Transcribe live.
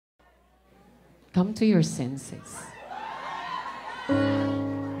Come to your senses.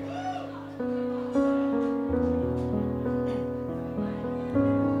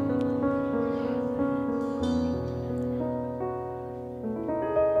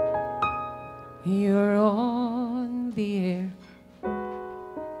 You're on the air.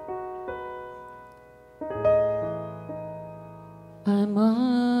 I'm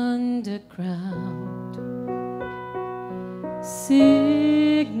underground.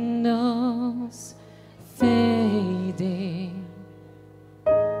 Signals fading,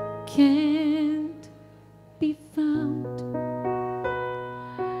 can't be found.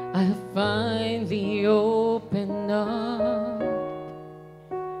 I finally open up.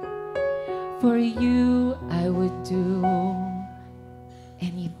 For you, I would do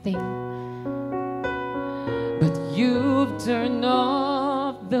anything. But you've turned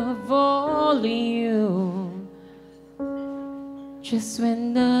off the volume just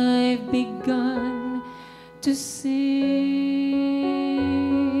when I've begun to sing.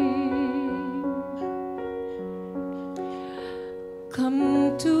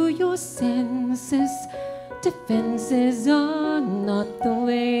 Come to your senses. Defenses are not the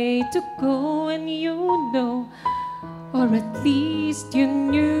way to go, and you know, or at least you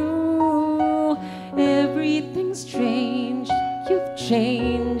knew, everything's strange. You've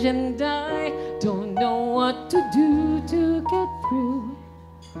changed, and I don't know what to do to get through.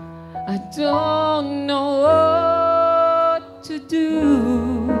 I don't know what to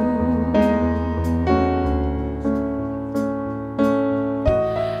do.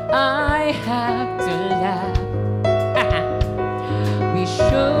 I have to laugh. We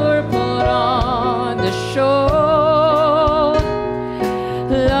sure put on the show.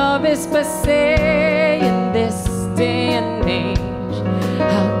 Love is passé in this day and age.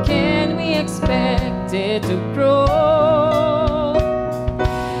 How can we expect it to grow?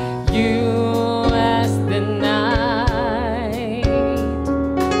 You as the night,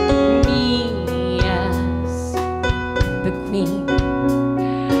 me as the queen.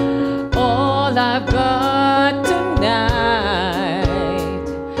 All I've got tonight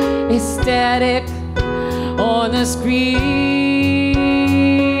is static on a screen.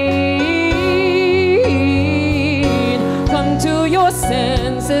 Come to your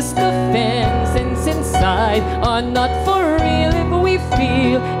senses, the fences inside are not for real if we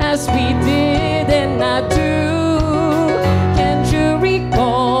feel as we did and I do. Can't you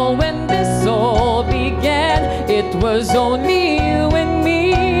recall when this all began? It was only you and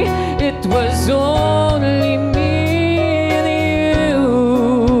me. It was only me and you.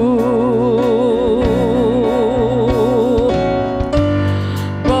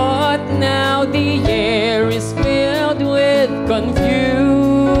 But now the air is filled with confusion.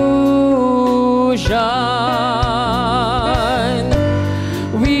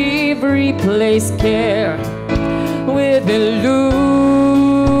 We've replaced care with illusion.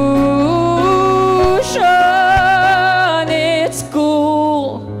 It's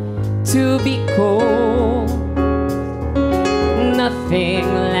cool to be cold. Nothing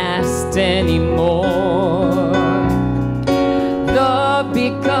lasts anymore. Love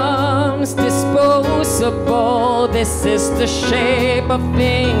becomes disposable. This is the shape of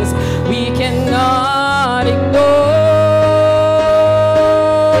things we cannot ignore.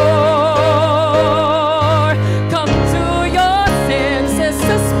 Come to your senses,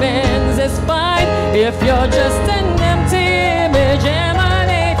 suspense is fine if you're just an empty image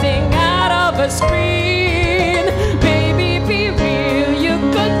emanating out of a screen. Baby, be real, you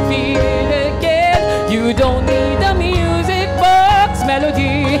could feel it again. You don't need a music box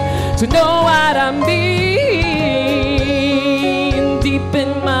melody to know what I mean. Deep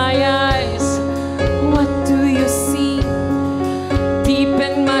in my eyes, what do you see? Deep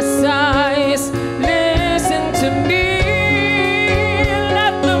in my sighs, listen to me.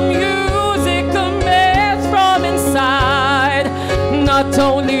 Let the music commence from inside. Not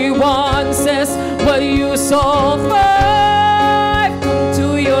only one says what you saw five. Come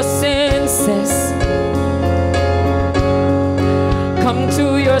to your senses. Come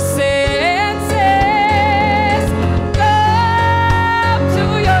to your senses.